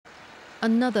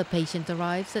Another patient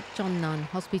arrives at Zhongnan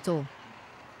Hospital.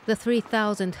 The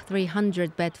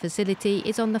 3,300-bed facility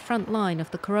is on the front line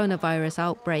of the coronavirus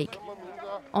outbreak.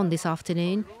 On this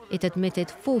afternoon, it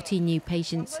admitted 40 new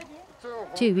patients.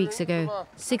 2 weeks ago,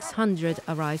 600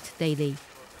 arrived daily.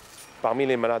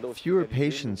 Fewer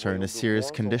patients are in a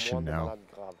serious condition now.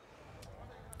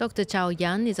 Dr. Chao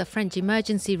Yan is a French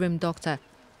emergency room doctor.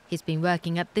 He's been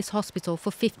working at this hospital for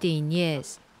 15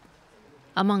 years.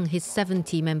 Among his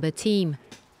 70-member team,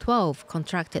 12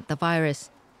 contracted the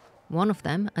virus. One of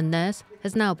them, a nurse,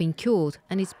 has now been cured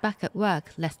and is back at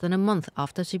work less than a month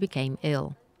after she became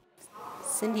ill.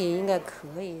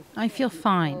 I feel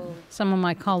fine. Some of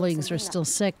my colleagues are still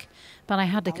sick, but I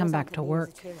had to come back to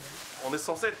work.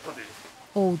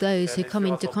 All those who come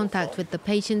into contact with the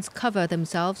patients cover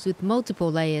themselves with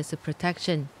multiple layers of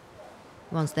protection.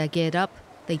 Once they're geared up,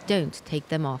 they don't take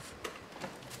them off.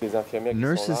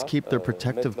 Nurses keep their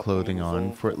protective clothing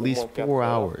on for at least 4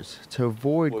 hours. To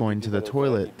avoid going to the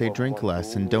toilet, they drink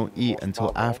less and don't eat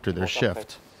until after their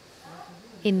shift.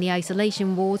 In the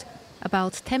isolation ward,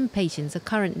 about 10 patients are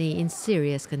currently in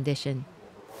serious condition.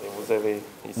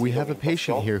 We have a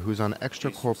patient here who's on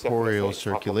extracorporeal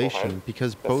circulation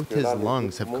because both his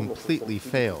lungs have completely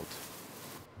failed.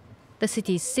 The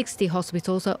city's 60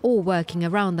 hospitals are all working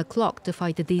around the clock to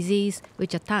fight the disease,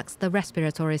 which attacks the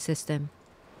respiratory system.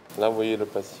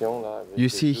 You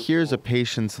see, here's a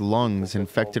patient's lungs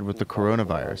infected with the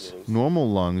coronavirus. Normal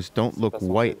lungs don't look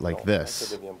white like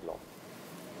this.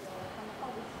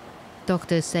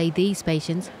 Doctors say these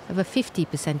patients have a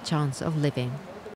 50% chance of living.